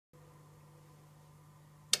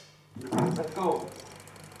Let's go.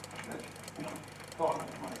 Talk.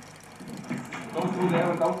 Don't do there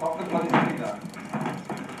and don't talk the bloody thing down.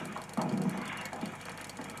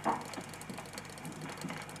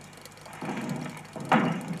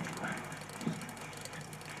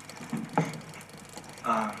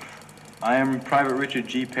 I am Private Richard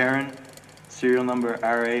G. Perrin, serial number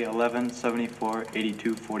RA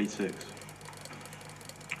 11748246.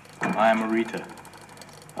 I am a RITA.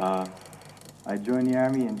 I joined the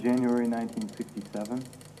Army in January 1967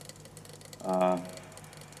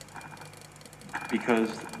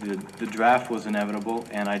 because the draft was inevitable,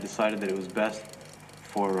 and I decided that it was best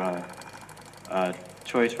for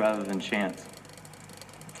choice rather than chance.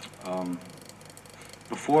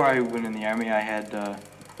 Before I went in the Army, I had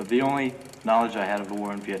the only knowledge I had of the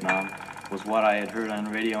war in Vietnam was what I had heard on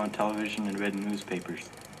radio and television and read in newspapers.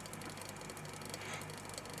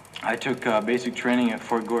 I took basic training at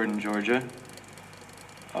Fort Gordon, Georgia.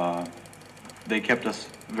 They kept us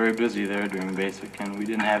very busy there during basic, and we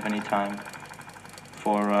didn't have any time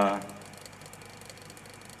for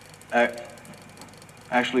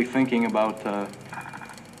actually thinking about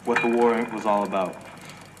what the war was all about,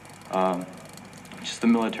 just the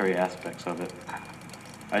military aspects of it.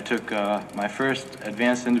 I took my first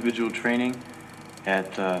advanced individual training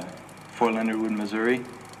at Fort Leonard Wood, Missouri.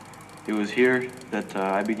 It was here that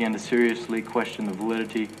I began to seriously question the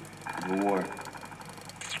validity of the war.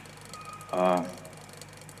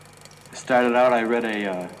 Started out, I read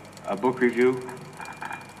a book review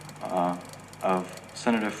of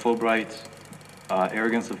Senator Fulbright's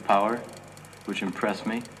Arrogance of Power, which impressed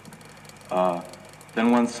me.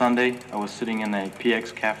 Then one Sunday, I was sitting in a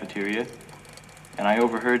PX cafeteria, and I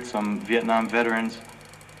overheard some Vietnam veterans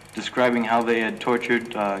describing how they had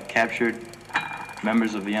tortured, captured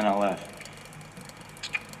members of the NLF.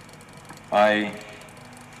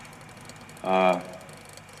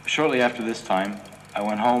 Shortly after this time, I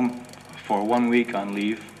went home for 1 week on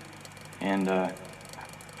leave and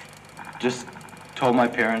just told my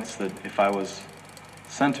parents that if I was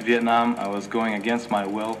sent to Vietnam, I was going against my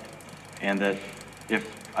will, and that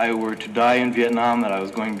if I were to die in Vietnam, that I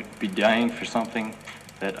was going to be dying for something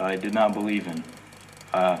that I did not believe in.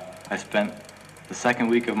 I spent the second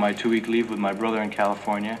week of my 2-week leave with my brother in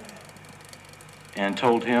California and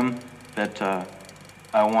told him that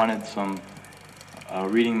I wanted some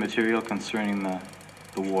reading material concerning the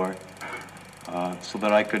war so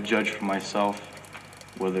that I could judge for myself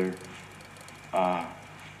whether I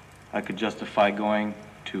could justify going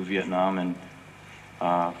to Vietnam and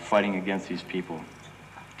fighting against these people.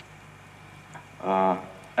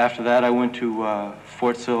 After that, I went to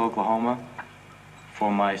Fort Sill, Oklahoma for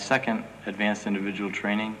my second advanced individual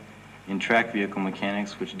training in track vehicle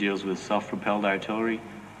mechanics, which deals with self-propelled artillery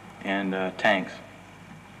and tanks.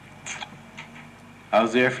 I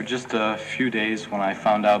was there for just a few days when I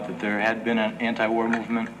found out that there had been an anti-war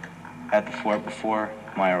movement at the fort before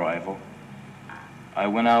my arrival. I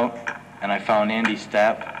went out and I found Andy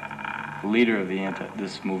Stapp, the leader of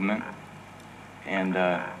this movement, and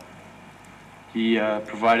he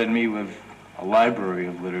provided me with a library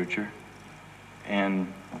of literature, and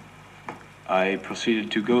I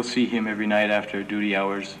proceeded to go see him every night after duty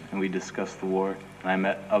hours, and we discussed the war, and I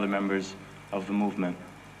met other members of the movement.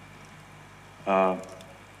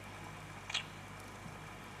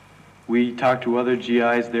 We talked to other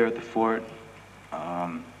GIs there at the fort,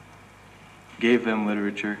 gave them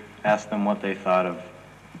literature, asked them what they thought of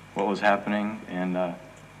what was happening, and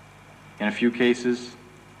in a few cases,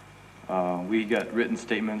 we got written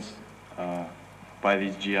statements by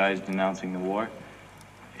these GIs denouncing the war,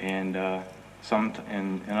 and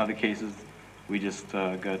in other cases, we just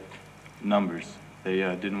got numbers. They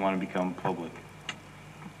didn't want to become public.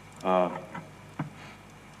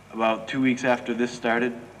 About 2 weeks after this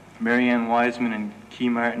started, Marianne Wiseman and Key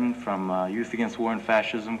Martin from Youth Against War and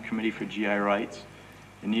Fascism Committee for GI Rights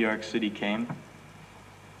in New York City came,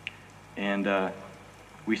 and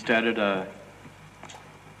we started a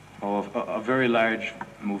very large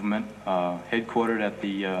movement headquartered at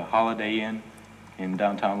the Holiday Inn in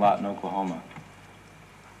downtown Lawton, Oklahoma.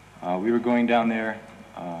 We were going down there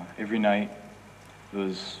every night. There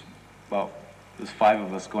was 5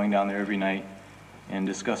 of us going down there every night and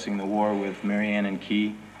discussing the war with Marianne and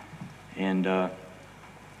Key, and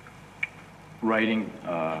writing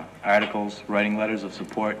articles, writing letters of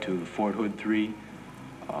support to Fort Hood 3,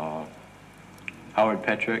 Howard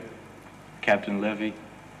Petrick, Captain Levy,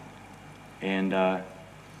 and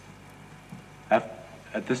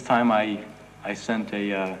at this time I sent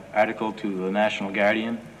a article to the National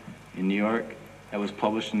Guardian in New York that was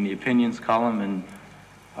published in the opinions column, and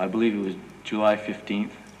I believe it was July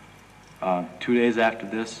 15th. 2 days after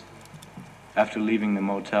this, after leaving the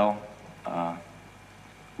motel,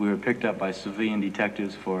 we were picked up by civilian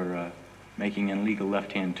detectives for making an illegal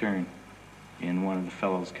left-hand turn in one of the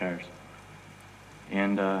fellows' cars.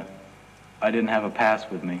 And I didn't have a pass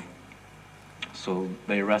with me, so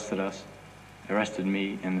they arrested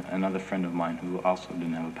me and another friend of mine who also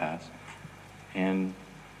didn't have a pass, and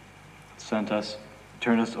turned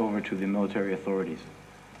us over to the military authorities.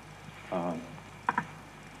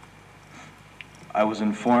 I was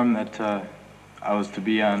informed that I was to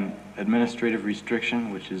be on administrative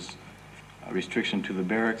restriction, which is a restriction to the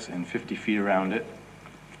barracks and 50 feet around it,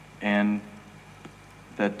 and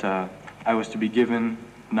that I was to be given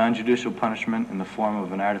non-judicial punishment in the form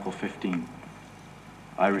of an Article 15.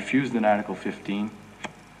 I refused an Article 15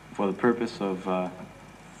 for the purpose of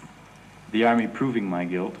the Army proving my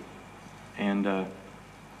guilt, and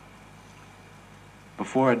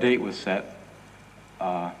before a date was set,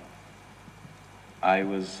 I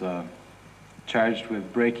was charged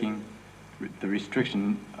with breaking the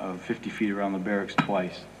restriction of 50 feet around the barracks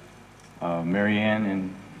twice. Mary Ann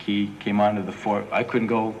and Key came onto the fort. I couldn't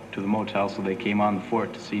go to the motel, so they came on the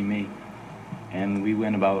fort to see me. And we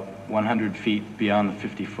went about 100 feet beyond the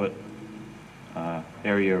 50-foot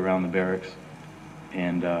area around the barracks.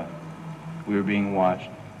 And we were being watched.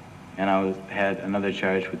 And I had another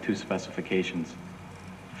charge with 2 specifications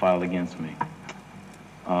filed against me.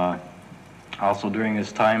 Also during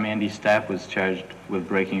this time, Andy Stapp was charged with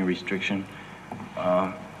breaking a restriction.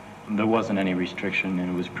 There wasn't any restriction, and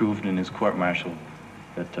it was proved in his court-martial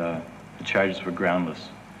that the charges were groundless.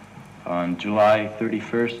 On July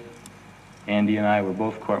 31st, Andy and I were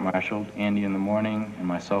both court-martialed, Andy in the morning and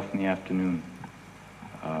myself in the afternoon.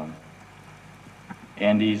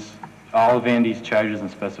 All of Andy's charges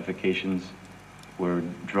and specifications were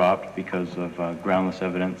dropped because of groundless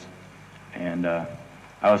evidence, and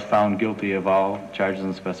I was found guilty of all charges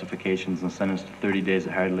and specifications and sentenced to 30 days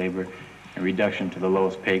of hard labor and reduction to the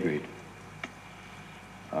lowest pay grade.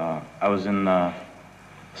 I was in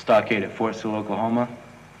stockade at Fort Sill, Oklahoma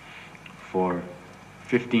for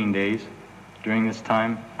 15 days. During this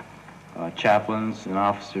time, chaplains and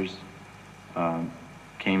officers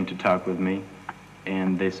came to talk with me,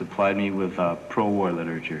 and they supplied me with pro-war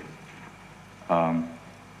literature.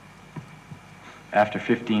 After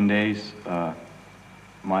 15 days,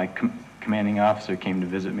 my commanding officer came to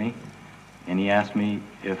visit me, and he asked me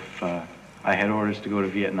if I had orders to go to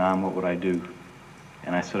Vietnam, what would I do?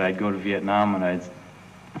 And I said I'd go to Vietnam and I'd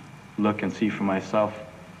look and see for myself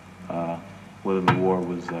whether the war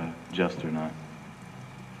was just or not.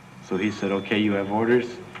 So he said, okay, you have orders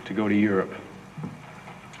to go to Europe.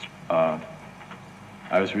 I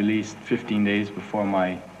was released 15 days before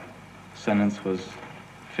my sentence was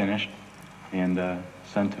finished and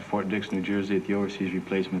sent to Fort Dix, New Jersey at the Overseas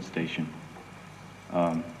Replacement Station.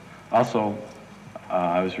 Also,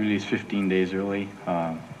 I was released 15 days early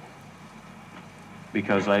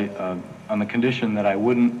because on the condition that I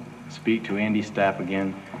wouldn't speak to Andy Stapp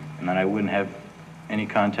again and that I wouldn't have any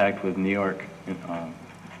contact with New York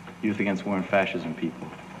Youth Against War and Fascism people.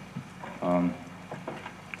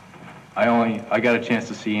 I got a chance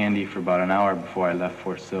to see Andy for about an hour before I left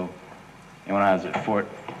Fort Sill. And when I was at Fort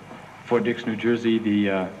Dix, New Jersey,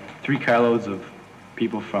 the 3 carloads of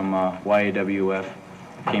people from YAWF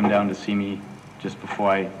came down to see me just before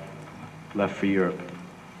I left for Europe.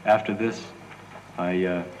 After this,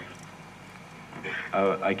 I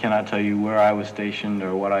cannot tell you where I was stationed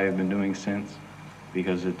or what I have been doing since,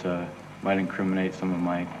 because it might incriminate some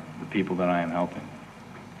of the people that I am helping.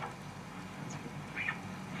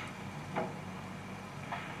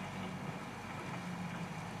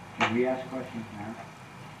 Can we ask questions now?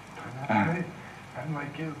 I'm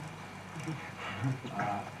like you.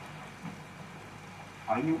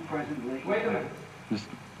 Are you presently... Wait a minute. Just,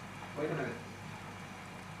 Wait a minute.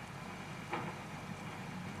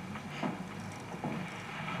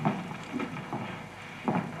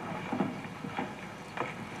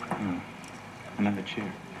 another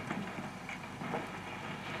chair.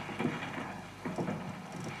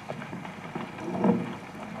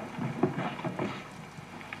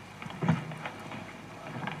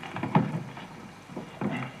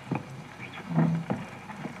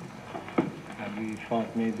 We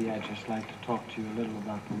thought maybe I'd just like to talk to you a little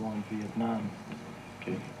about the war in Vietnam.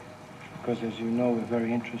 Okay. Because as you know, we're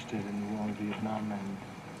very interested in the war in Vietnam, and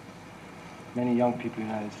many young people in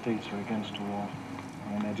the United States are against the war.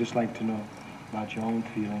 And I'd just like to know about your own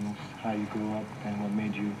feelings, how you grew up, and what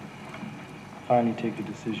made you finally take the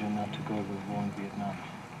decision not to go to the war in Vietnam.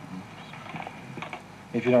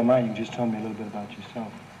 If you don't mind, you can just tell me a little bit about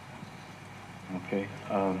yourself. Okay.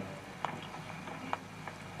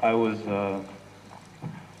 I was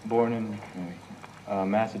born in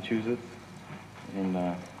Massachusetts,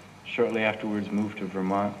 and shortly afterwards moved to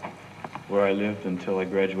Vermont, where I lived until I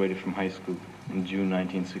graduated from high school in June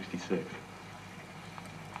 1966.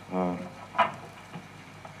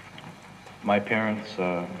 My parents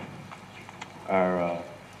are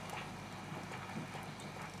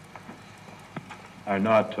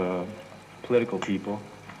not political people.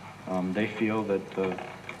 They feel that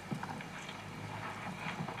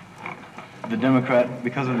the Democrat,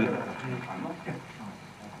 because of the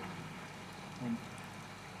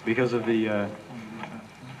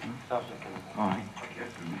oh,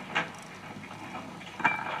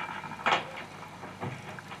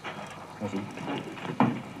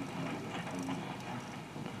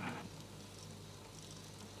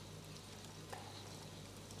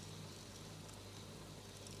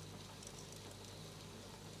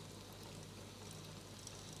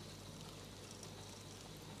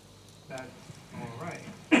 That's all right.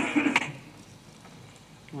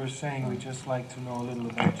 We're saying we'd just like to know a little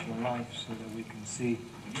about your life so that we can see.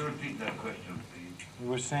 Can you repeat that question, please? We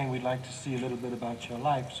were saying we'd like to see a little bit about your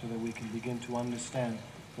life so that we can begin to understand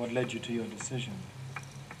what led you to your decision.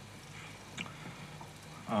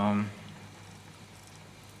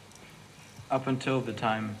 Up until the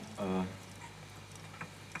time,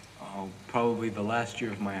 probably the last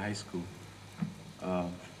year of my high school,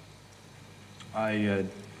 I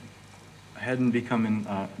hadn't become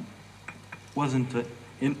wasn't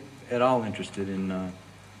at all interested in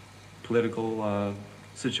political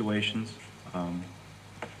situations,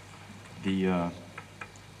 the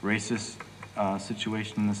racist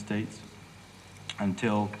situation in the States,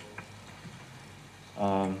 until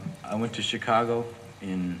I went to Chicago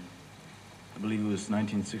in, I believe it was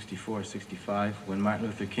 1964, 65, when Martin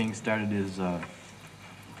Luther King started his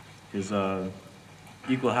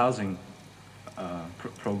equal housing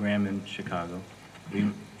program in Chicago.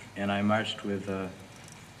 And I marched with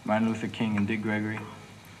Martin Luther King and Dick Gregory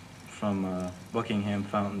from Buckingham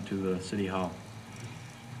Fountain to the City Hall.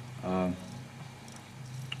 It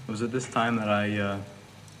was at this time that I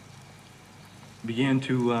began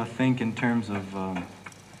to think in terms of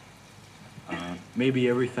maybe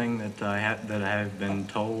everything that I have been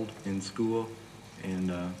told in school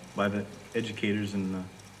and by the educators in the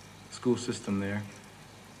school system there.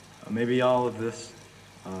 Maybe all of this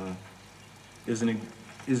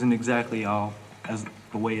isn't exactly all as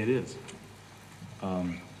the way it is.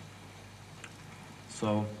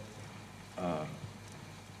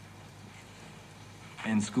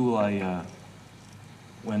 In school,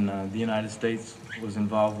 when the United States was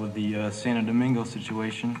involved with the Santo Domingo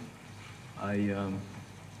situation, I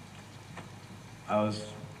was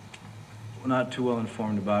not too well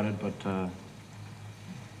informed about it, but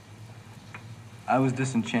I was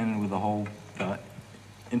disenchanted with the whole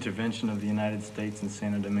intervention of the United States in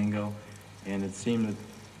Santo Domingo, and it seemed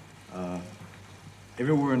that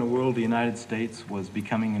everywhere in the world the United States was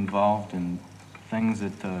becoming involved in things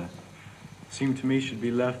that seemed to me should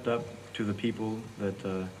be left up to the people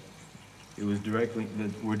that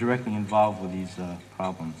were directly involved with these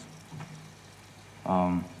problems.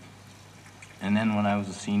 And then when I was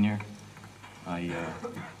a senior, I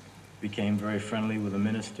became very friendly with a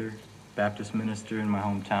minister, Baptist minister in my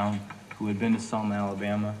hometown, who had been to Selma,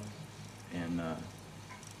 Alabama, and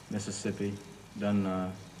Mississippi,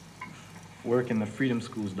 done work in the freedom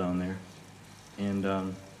schools down there.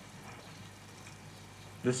 And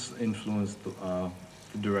this influenced the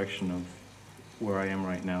direction of where I am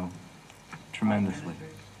right now tremendously.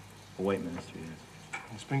 A white minister, yes.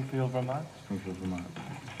 In Springfield, Vermont? Springfield, Vermont.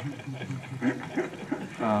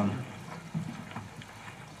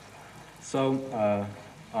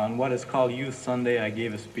 On what is called Youth Sunday, I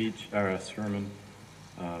gave a speech, or a sermon,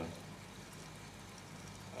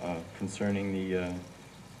 concerning the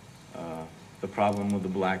problem with the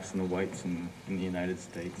blacks and the whites in the United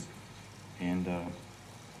States. And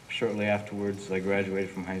shortly afterwards, I graduated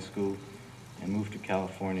from high school and moved to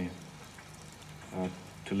California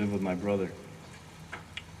to live with my brother,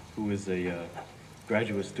 who is a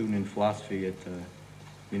graduate student in philosophy at the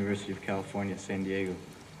University of California, San Diego.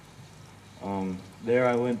 There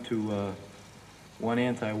I went to one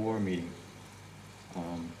anti-war meeting.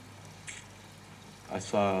 I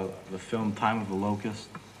saw the film Time of the Locust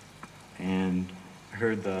and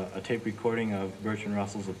heard a tape recording of Bertrand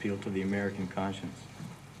Russell's appeal to the American conscience.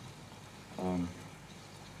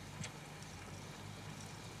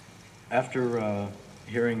 After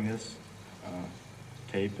hearing this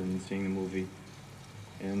tape and seeing the movie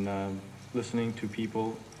and listening to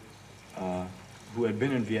people who had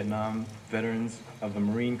been in Vietnam, veterans of the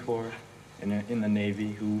Marine Corps and in the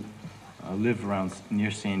Navy who live around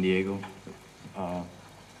near San Diego,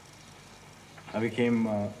 I became,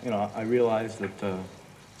 I realized that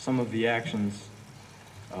some of the actions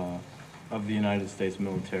of the United States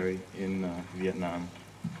military in Vietnam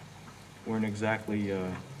weren't exactly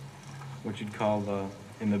what you'd call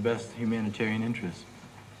in the best humanitarian interest.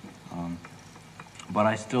 But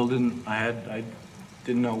I still didn't, I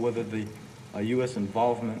didn't know whether the U.S.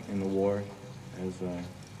 involvement in the war as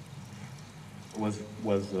was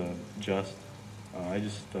just. I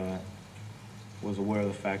just was aware of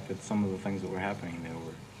the fact that some of the things that were happening there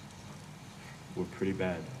were pretty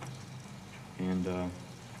bad. And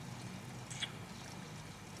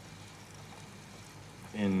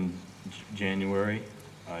in January,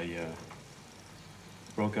 I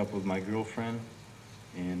broke up with my girlfriend,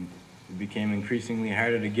 and it became increasingly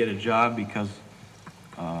harder to get a job because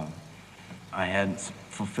I hadn't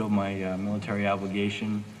fulfilled my military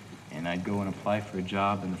obligation, and I'd go and apply for a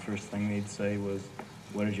job, and the first thing they'd say was,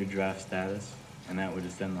 "What is your draft status?" And that would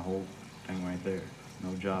just end the whole thing right there.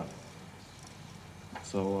 No job.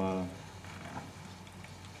 So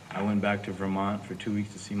I went back to Vermont for 2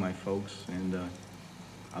 weeks to see my folks, and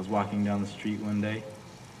I was walking down the street one day,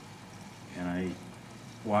 and I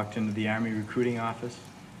walked into the Army recruiting office.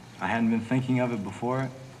 I hadn't been thinking of it before.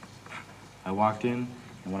 I walked in,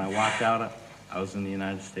 and when I walked out, I was in the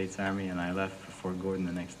United States Army, and I left for Fort Gordon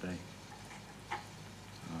the next day.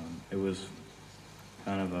 It was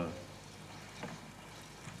kind of a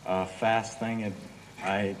fast thing.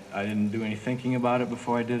 I didn't do any thinking about it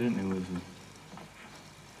before I did it, and it was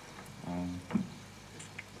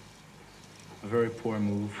a very poor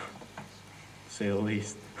move, to say the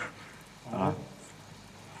least.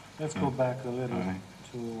 Let's go back a little All right.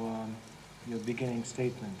 to your beginning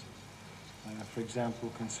statement. For example,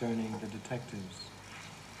 concerning the detectives.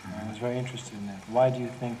 I was very interested in that. Why do you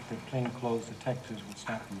think that plainclothes detectives would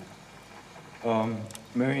stop you?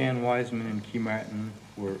 Mary Ann Wiseman and Key Martin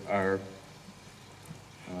are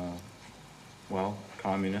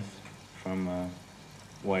communists from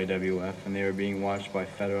YWF, and they were being watched by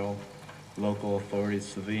federal, local authorities,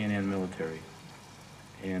 civilian and military.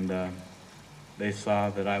 And they saw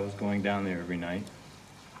that I was going down there every night,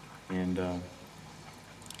 and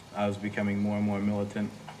I was becoming more and more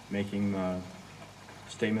militant, making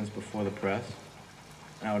statements before the press.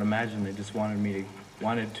 And I would imagine they just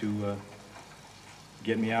wanted to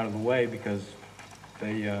get me out of the way, because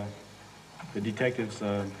the detectives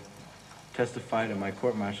testified at my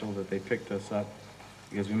court-martial that they picked us up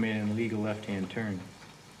because we made an illegal left-hand turn.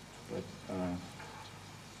 But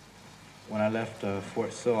when I left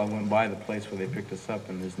Fort Sill, I went by the place where they picked us up,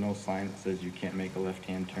 and there's no sign that says you can't make a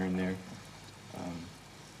left-hand turn there.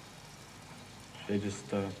 They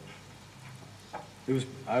just,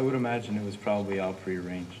 I would imagine it was probably all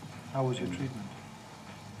prearranged. How was your treatment?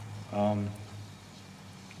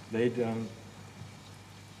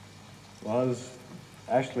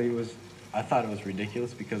 I thought it was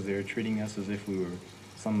ridiculous, because they were treating us as if we were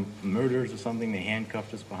some murderers or something. They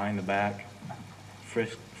handcuffed us behind the back,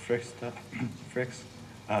 frisked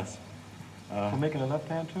us. For making a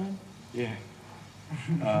left-hand turn? Yeah.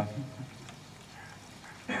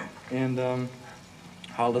 And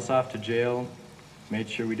hauled us off to jail, made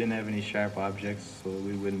sure we didn't have any sharp objects so that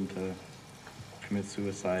we wouldn't commit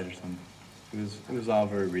suicide or something. It was all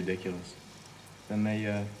very ridiculous. Then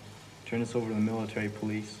they turned us over to the military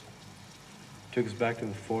police, took us back to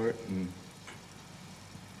the fort, and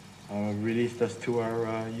released us to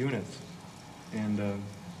our units. And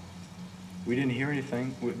we didn't hear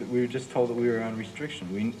anything. We were just told that we were on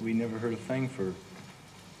restriction. We never heard a thing for,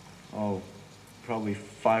 probably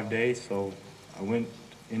 5 days. So I went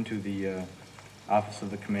into the office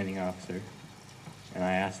of the commanding officer, and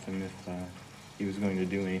I asked him if he was going to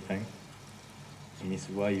do anything. And he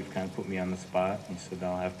said, "Well, you've kind of put me on the spot." He said,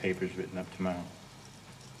 "I'll have papers written up tomorrow."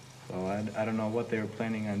 So I don't know what they were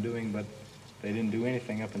planning on doing, but they didn't do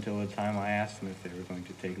anything up until the time I asked them if they were going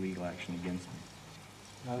to take legal action against me.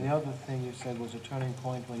 Now, the other thing you said was a turning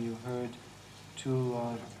point when you heard two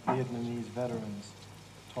Vietnamese veterans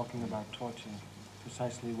talking about torture.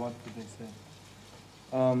 Precisely what did they say?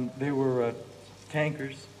 They were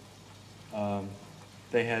tankers.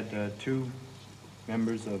 They had two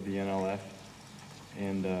members of the NLF,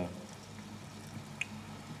 and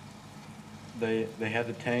they had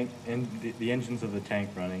the tank and the engines of the tank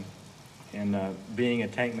running. And being a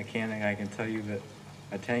tank mechanic, I can tell you that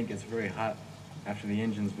a tank gets very hot after the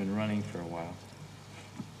engine's been running for a while.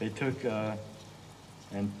 They took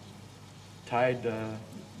and tied,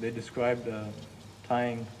 they described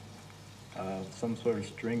tying some sort of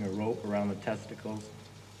string or rope around the testicles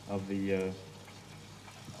of the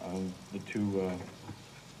two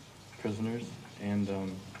prisoners, and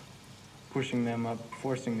pushing them up,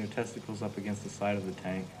 forcing their testicles up against the side of the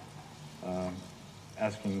tank,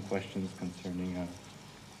 asking questions concerning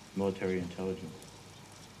military intelligence.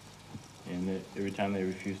 And every time they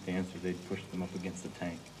refused to answer, they'd push them up against the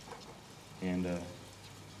tank. And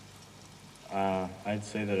I'd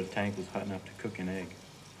say that a tank was hot enough to cook an egg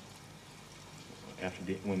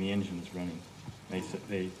when the engine was running.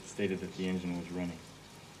 They stated that the engine was running.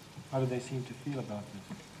 How did they seem to feel about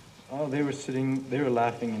this? Oh, they were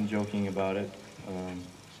laughing and joking about it.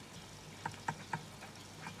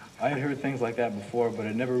 I had heard things like that before, but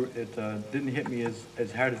it didn't hit me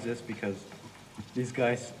as hard as this, because these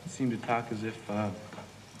guys seemed to talk as if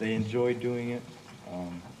they enjoyed doing it.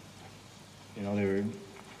 You know, they were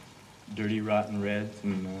dirty, rotten Reds,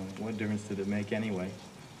 and what difference did it make anyway?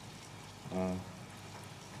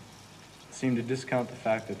 Seemed to discount the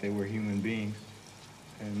fact that they were human beings,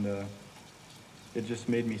 and it just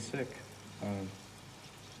made me sick.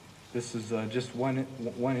 This is just one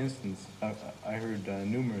instance. I heard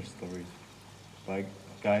numerous stories by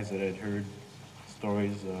guys that had heard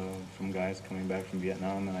stories from guys coming back from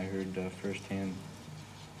Vietnam, and I heard firsthand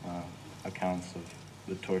accounts of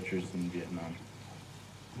the tortures in Vietnam.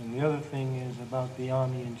 And the other thing is about the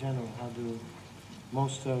Army in general. How do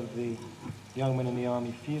most of the young men in the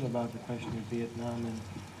Army feel about the question of Vietnam, and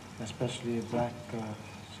especially black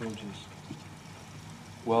soldiers?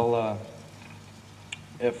 Well,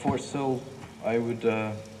 at Fort Sill, I'd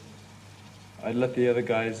let the other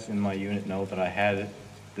guys in my unit know that I had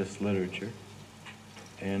this literature,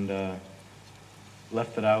 and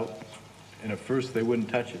left it out. And at first they wouldn't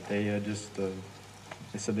touch it. They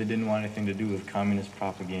they said they didn't want anything to do with communist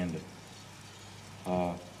propaganda.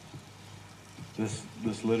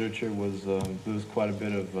 This literature was, there was quite a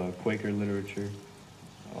bit of Quaker literature,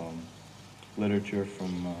 literature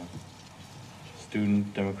from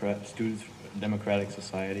Students Democratic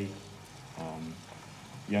Society,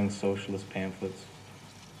 Young Socialist pamphlets,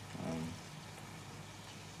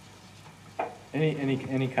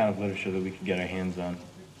 any kind of literature that we could get our hands on.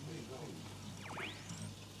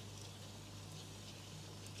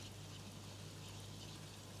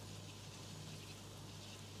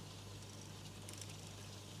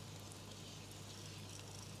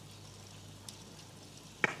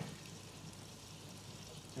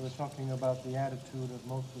 They were talking about the attitude of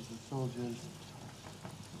most of the soldiers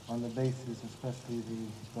on the bases, especially the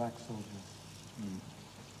black soldiers.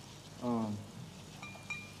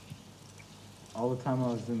 All the time I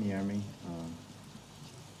was in the Army,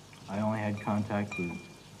 I only had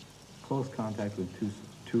close contact with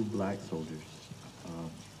two black soldiers.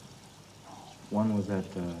 One was at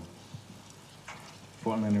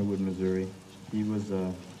Fort Leonard Wood, Missouri. He was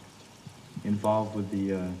involved with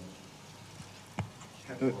the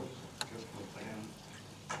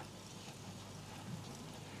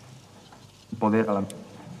Poder à la...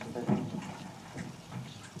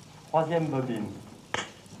 Troisième bobine.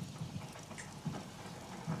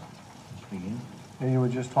 And you were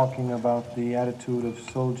just talking about the attitude of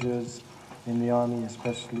soldiers in the Army,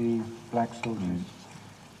 especially black soldiers.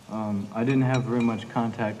 I didn't have very much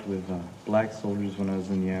contact with black soldiers when I was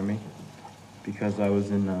in the Army, because I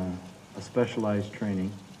was in a specialized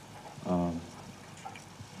training,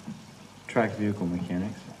 track vehicle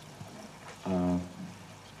mechanics.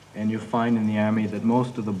 And you'll find in the Army that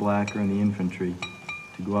most of the black are in the infantry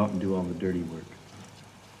to go out and do all the dirty work.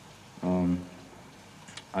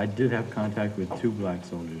 I did have contact with two black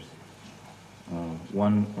soldiers,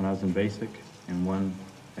 one when I was in basic and one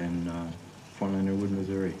in Fort Leonard Wood,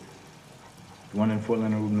 Missouri. The one in Fort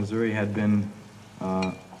Leonard Wood, Missouri had been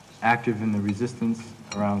active in the resistance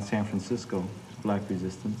around San Francisco, black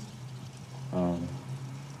resistance.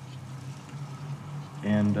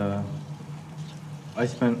 And I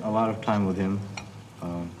spent a lot of time with him.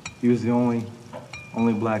 He was the only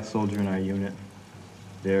black soldier in our unit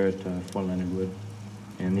there at Fort Leonard Wood.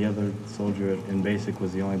 And the other soldier in basic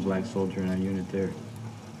was the only black soldier in our unit there.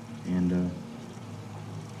 And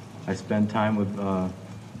I spent time with,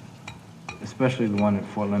 especially the one at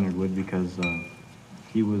Fort Leonard Wood, because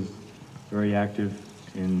he was very active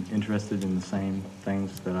and interested in the same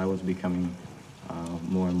things that I was becoming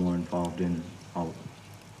more and more involved in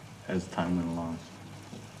as time went along.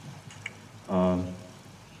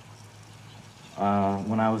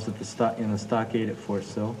 When I was at in the stockade at Fort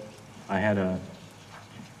Sill, I had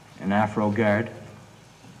an Afro guard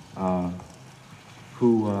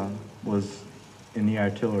who was in the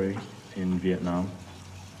artillery in Vietnam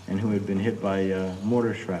and who had been hit by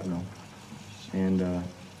mortar shrapnel, and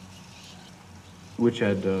which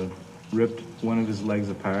had ripped one of his legs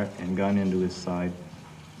apart and gone into his side.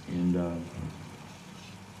 And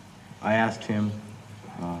I asked him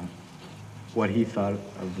what he thought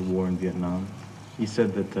of the war in Vietnam. He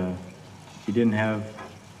said that he didn't have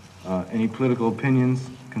any political opinions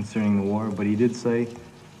concerning the war, but he did say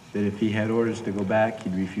that if he had orders to go back,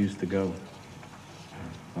 he'd refuse to go.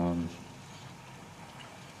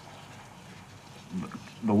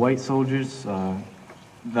 The white soldiers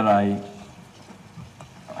that I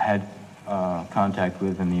had contact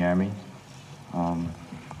with in the Army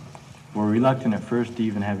were reluctant at first to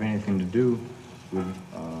even have anything to do with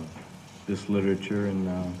this literature and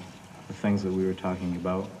the things that we were talking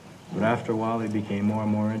about. But after a while, they became more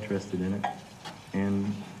and more interested in it,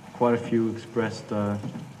 and quite a few expressed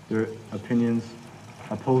their opinions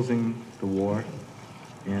opposing the war,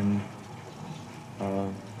 and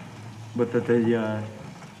but that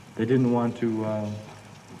they didn't want to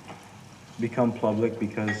become public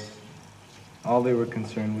because all they were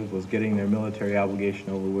concerned with was getting their military obligation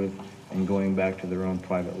over with and going back to their own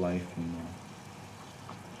private life and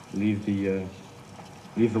leave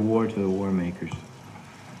the war to the war makers.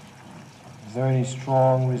 Is there any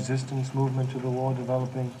strong resistance movement to the war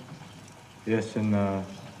developing? Yes, and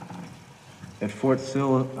at Fort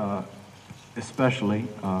Sill especially,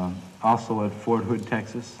 also at Fort Hood,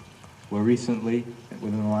 Texas, where recently,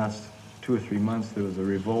 within the last 2 or 3 months, there was a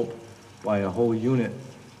revolt by a whole unit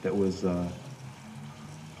that was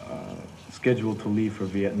scheduled to leave for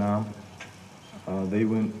Vietnam. They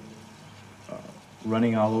went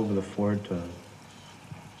running all over the fort,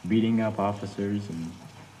 beating up officers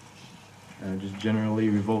and just generally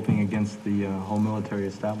revolting against the whole military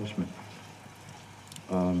establishment.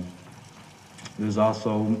 There's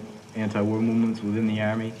also anti-war movements within the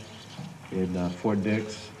Army in Fort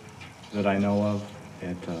Dix that I know of,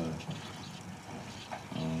 at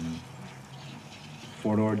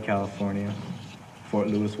Fort Ord, California, Fort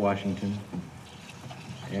Lewis, Washington.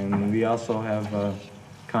 And we also have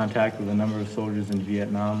contact with a number of soldiers in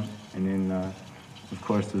Vietnam, and then, of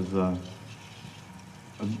course, there's a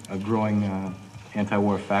growing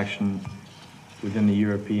anti-war faction within the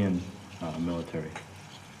European military,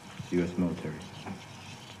 U.S. military.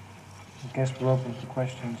 I guess we're open for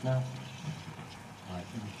questions now. All right,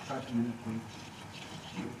 start a minute, please.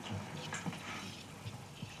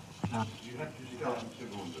 You have to start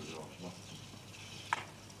segundos off.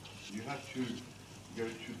 You have to go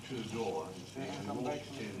to the door and walk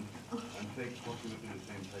in and take approximately the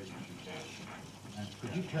same place as you can.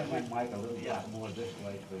 Could you turn my mic a little bit more this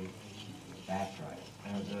way, please? That's right.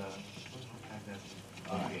 And,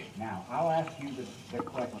 All right. Now, I'll ask you the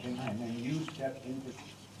question, and then you step into...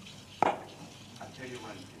 I'll tell you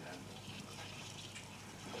when,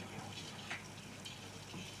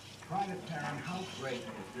 Private Perrin, how great is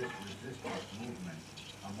this resistance movement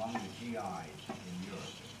among the GIs in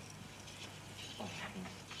Europe?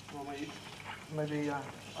 Well, maybe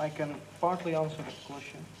I can partly answer that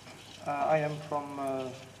question. I am from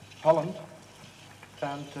Holland,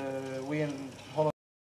 and we in Holland